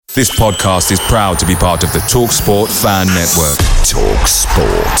This podcast is proud to be part of the TalkSport Fan Network.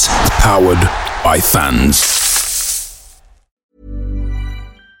 TalkSport. Powered by fans.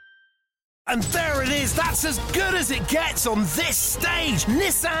 And there it is, that's as good as it gets on this stage.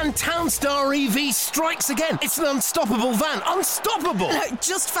 Nissan Townstar EV strikes again. It's an unstoppable van, unstoppable.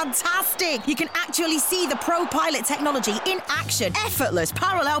 Just fantastic. You can actually see the Pro Pilot technology in action. Effortless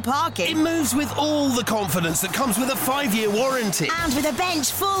parallel parking. It moves with all the confidence that comes with a 5-year warranty. And with a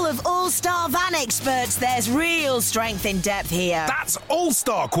bench full of all-star van experts, there's real strength in depth here. That's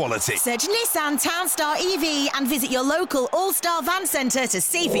all-star quality. Search Nissan Townstar EV and visit your local all-star van centre to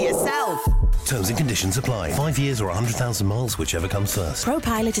see for yourself. Terms and conditions apply. 5 years or 100,000 miles, whichever comes first. Pro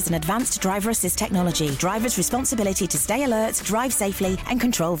Pilot is an advanced driver assist technology. Driver's responsibility to stay alert, drive safely, and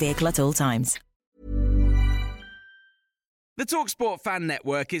control vehicle at all times. The TalkSport Fan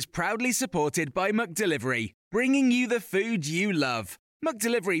Network is proudly supported by McDelivery, bringing you the food you love.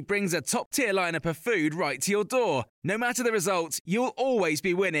 McDelivery brings a top-tier lineup of food right to your door. No matter the result, you'll always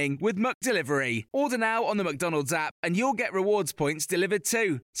be winning with McDelivery. Order now on the McDonald's app and you'll get rewards points delivered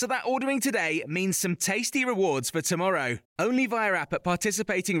too. So that ordering today means some tasty rewards for tomorrow. Only via app at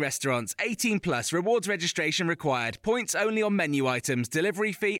participating restaurants. 18 plus. Rewards registration required. Points only on menu items.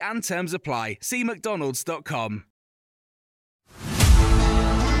 Delivery fee and terms apply. See mcdonalds.com.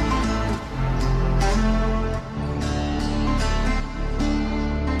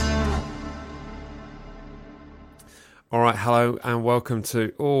 All right, hello and welcome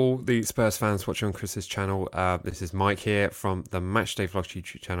to all the Spurs fans watching on Chris's channel. This is Mike here from the Matchday Vlogs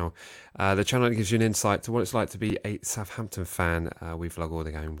YouTube channel. The channel that gives you an insight to what it's like to be a Southampton fan. We vlog all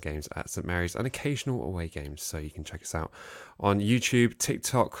the home games at St Mary's and occasional away games, so you can check us out on YouTube,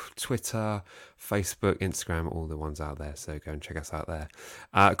 TikTok, Twitter, Facebook, Instagram, all the ones out there, so go and check us out there.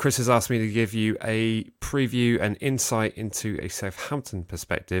 Chris has asked me to give you a preview and insight into a Southampton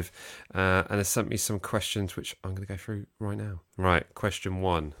perspective, and has sent me some questions which I'm going to go through right now. Right, question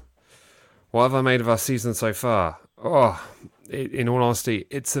 1. What have I made of our season so far? In all honesty,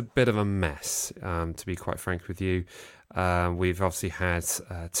 it's a bit of a mess, to be quite frank with you. We've obviously had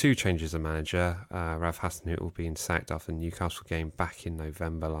 2 changes of manager. Ralph Hasenhüttl being sacked after the Newcastle game back in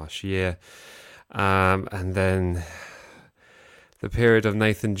November last year. And then the period of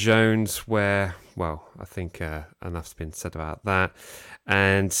Nathan Jones where, well, I think enough's been said about that.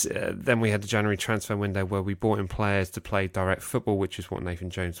 And then we had the January transfer window where we brought in players to play direct football, which is what Nathan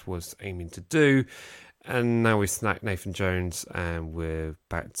Jones was aiming to do. And now we snack Nathan Jones and we're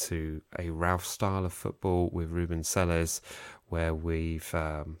back to a Ralph style of football with Ruben Sellers, where we've,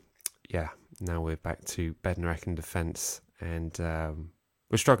 now we're back to Bednarek in defence, and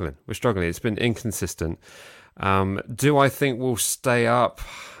we're struggling. It's been inconsistent. Do I think we'll stay up?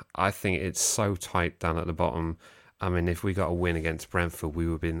 I think it's so tight down at the bottom. I mean, if we got a win against Brentford, we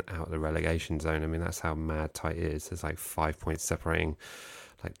would have been out of the relegation zone. I mean, that's how mad tight it is. There's like 5 points separating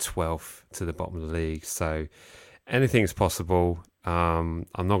like 12th to the bottom of the league. So anything's possible. I'm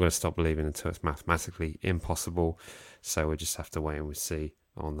not going to stop believing until it's mathematically impossible. So we'll just have to wait and we'll see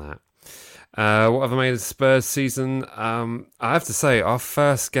on that. What have I made of the Spurs season? I have to say, our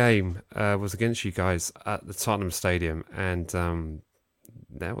first game was against you guys at the Tottenham Stadium, and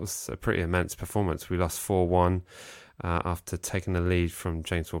that was a pretty immense performance. We lost 4-1 after taking the lead from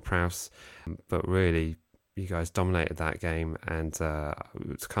James Ward-Prowse, but really, you guys dominated that game, and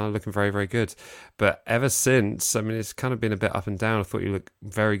it's kind of looking very, very good. But ever since, I mean, it's kind of been a bit up and down. I thought you looked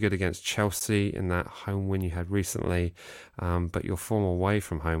very good against Chelsea in that home win you had recently, but your form away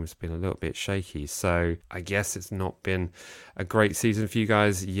from home has been a little bit shaky. So I guess it's not been a great season for you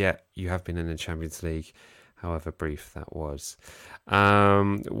guys, yet you have been in the Champions League, however brief that was.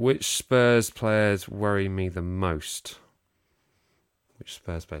 Which Spurs players worry me the most? Which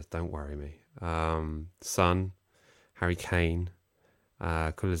Spurs players don't worry me? Son, Harry Kane,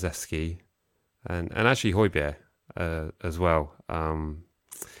 Kulusevski, and actually Højbjerg as well,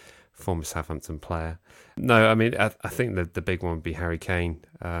 former Southampton player. No, I mean, I think that the big one would be Harry Kane,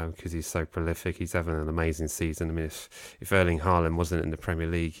 because he's so prolific. He's having an amazing season. I mean, if Erling Haaland wasn't in the Premier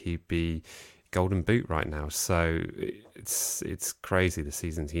League, he'd be Golden Boot right now. So it's crazy the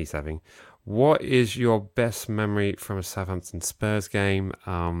seasons he's having. What is your best memory from a Southampton Spurs game?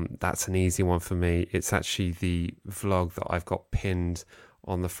 That's an easy one for me. It's actually the vlog that I've got pinned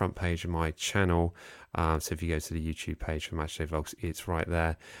on the front page of my channel. So if you go to the YouTube page for Matchday Vlogs, it's right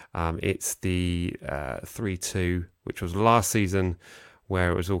there. It's the 3-2, which was last season, where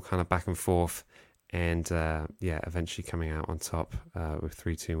it was all kind of back and forth. And eventually coming out on top with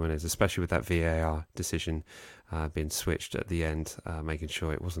 3-2 winners, especially with that VAR decision being switched at the end, making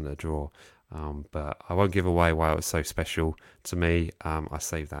sure it wasn't a draw. But I won't give away why it was so special to me. I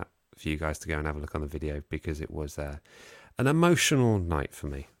saved that for you guys to go and have a look on the video because it was an emotional night for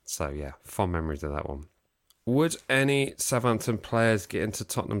me. So yeah, fond memories of that one. Would any Southampton players get into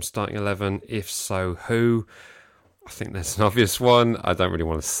Tottenham's starting 11? If so, who? I think there's an obvious one. I don't really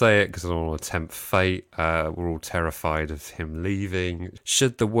want to say it because I don't want to tempt fate. We're all terrified of him leaving.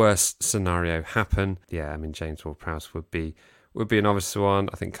 Should the worst scenario happen, yeah, I mean, James Ward-Prowse would be an obvious one.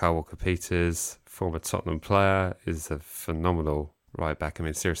 I think Kyle Walker-Peters, former Tottenham player, is a phenomenal right back. I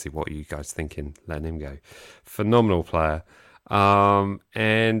mean, seriously, what are you guys thinking letting him go? Phenomenal player.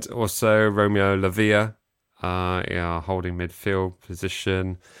 And also Romeo Lavia, holding midfield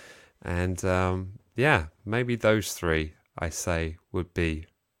position. And yeah, maybe those three, I say, would be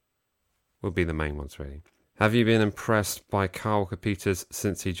the main ones, really. Have you been impressed by Kyle Walker-Peters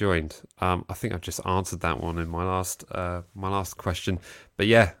since he joined? I think I've just answered that one in my last question. But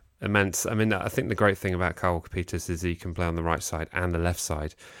yeah, immense. I mean, I think the great thing about Kyle Walker-Peters is he can play on the right side and the left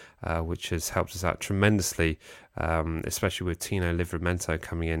side, which has helped us out tremendously, especially with Tino Livramento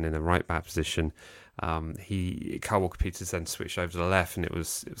coming in the right back position. Kyle Walker-Peters then switched over to the left, and it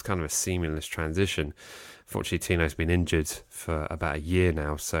was kind of a seamless transition. Fortunately, Tino's been injured for about a year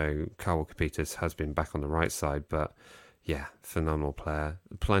now, so Kyle Walker-Peters has been back on the right side. But yeah, phenomenal player.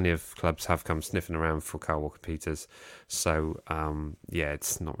 Plenty of clubs have come sniffing around for Kyle Walker-Peters, so yeah,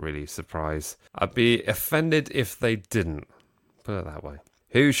 it's not really a surprise. I'd be offended if they didn't, put it that way.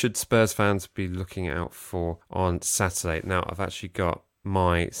 Who should Spurs fans be looking out for on Saturday? Now, I've actually got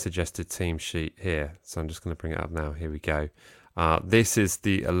my suggested team sheet here, so I'm just going to bring it up now. Here we go. This is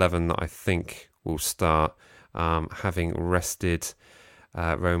the 11 that I think will start, having rested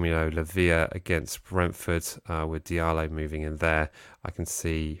Romeo Lavia against Brentford, with Diallo moving in there. I can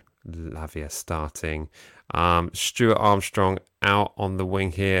see Lavia starting. Stuart Armstrong out on the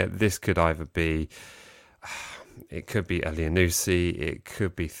wing here. This could either be it could be Elianusi, it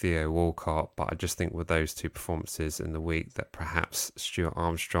could be Theo Walcott, but I just think with those two performances in the week that perhaps Stuart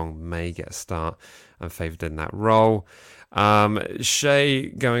Armstrong may get a start and favoured in that role. Shea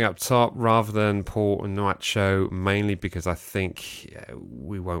going up top rather than Paul Nuacho, mainly because I think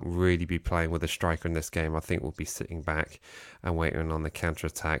we won't really be playing with a striker in this game. I think we'll be sitting back and waiting on the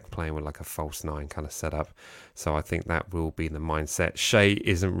counter-attack, playing with like a false nine kind of setup. So I think that will be the mindset. Shea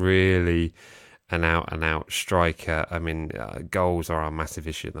isn't really an out-and-out striker. I mean, goals are our massive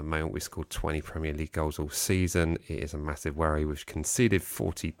issue at the moment. We scored 20 Premier League goals all season. It is a massive worry. We've conceded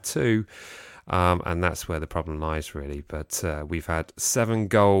 42, and that's where the problem lies, really. But we've had 7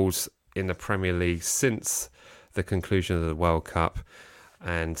 goals in the Premier League since the conclusion of the World Cup,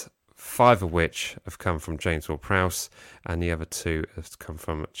 and 5 of which have come from James Ward-Prowse, and the other 2 have come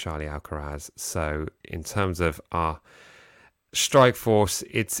from Charlie Alcaraz. So in terms of our strike force,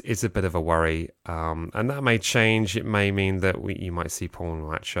 it's a bit of a worry, and that may change. It may mean that you might see Paul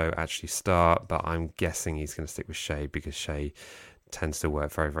Nuacho actually start, but I'm guessing he's going to stick with Shea because Shea tends to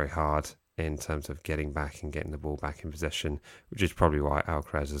work very, very hard in terms of getting back and getting the ball back in possession, which is probably why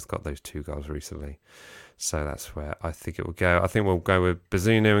Alcaraz has got those 2 goals recently. So that's where I think it will go. I think we'll go with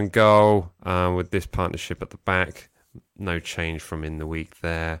Bazunu in goal, with this partnership at the back. No change from in the week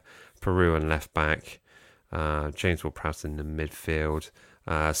there. Peru and left back. James Ward-Prowse in the midfield.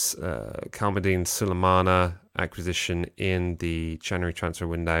 Kalmadine Sulemana acquisition in the January transfer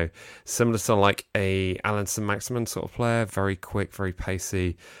window, similar to like a Alan Saint-Maximin sort of player, very quick, very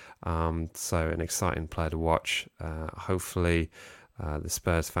pacey. So an exciting player to watch. Hopefully the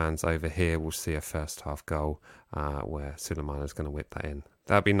Spurs fans over here will see a first half goal where Sulemana is going to whip that in.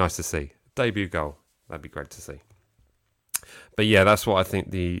 That'd be nice to see. Debut goal. That'd be great to see. But yeah, that's what I think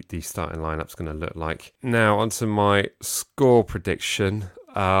the starting lineup's going to look like. Now, onto my score prediction.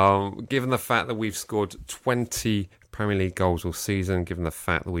 Given the fact that we've scored 20 Premier League goals all season, given the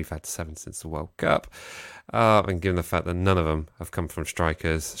fact that we've had 7 since the World Cup, and given the fact that none of them have come from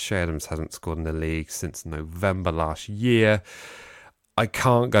strikers, Shea Adams hasn't scored in the league since November last year, I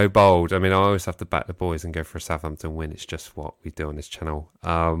can't go bold. I mean, I always have to back the boys and go for a Southampton win. It's just what we do on this channel.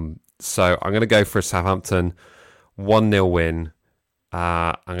 So I'm going to go for a Southampton 1-0 win.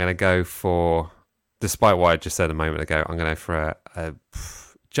 I'm going to go for, despite what I just said a moment ago, I'm going to go for a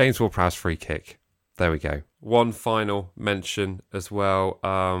James Ward-Prowse free kick. There we go. One final mention as well.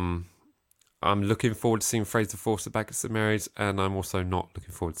 I'm looking forward to seeing Fraser Forster back at St Mary's, and I'm also not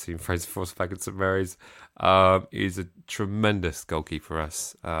looking forward to seeing Fraser Forster back at St Mary's. He's a tremendous goalkeeper for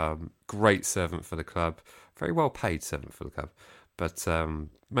us. Great servant for the club. Very well paid servant for the club. But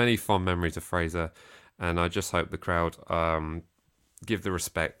many fond memories of Fraser, and I just hope the crowd give the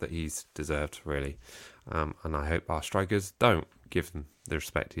respect that he's deserved, really. and I hope our strikers don't give him the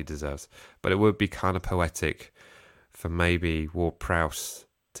respect he deserves. But it would be kind of poetic for maybe Ward-Prowse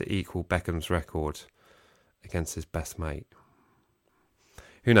to equal Beckham's record against his best mate.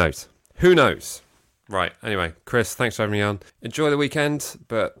 Who knows? Who knows? Right, anyway, Chris, thanks for having me on. Enjoy the weekend,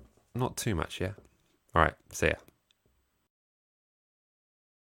 but not too much, yeah? All right, see ya.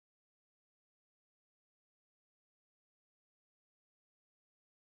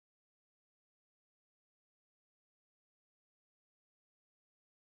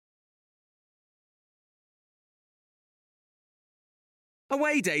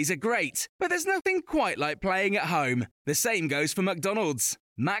 Away days are great, but there's nothing quite like playing at home. The same goes for McDonald's.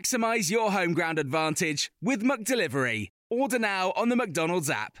 Maximise your home ground advantage with McDelivery. Order now on the McDonald's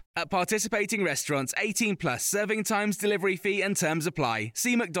app. At participating restaurants, 18 plus serving times, delivery fee and terms apply.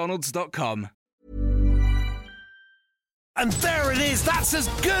 See mcdonalds.com. And there it is, that's as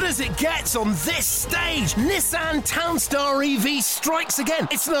good as it gets on this stage. Nissan Townstar EV strikes again.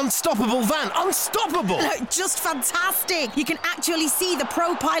 It's an unstoppable van, unstoppable. Just fantastic. You can actually see the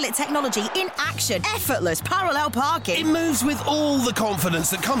Pro Pilot technology in action. Effortless parallel parking. It moves with all the confidence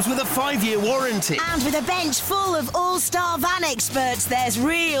that comes with a 5-year warranty. And with a bench full of all-star van experts, there's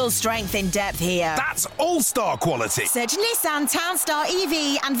real strength in depth here. That's all-star quality. Search Nissan Townstar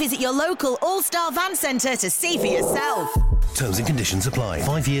EV and visit your local all-star van centre to see for yourself. Terms and conditions apply.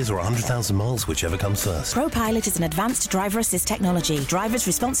 5 years or 100,000 miles, whichever comes first. Pro Pilot is an advanced driver assist technology. Driver's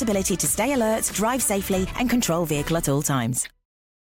responsibility to stay alert, drive safely and control vehicle at all times.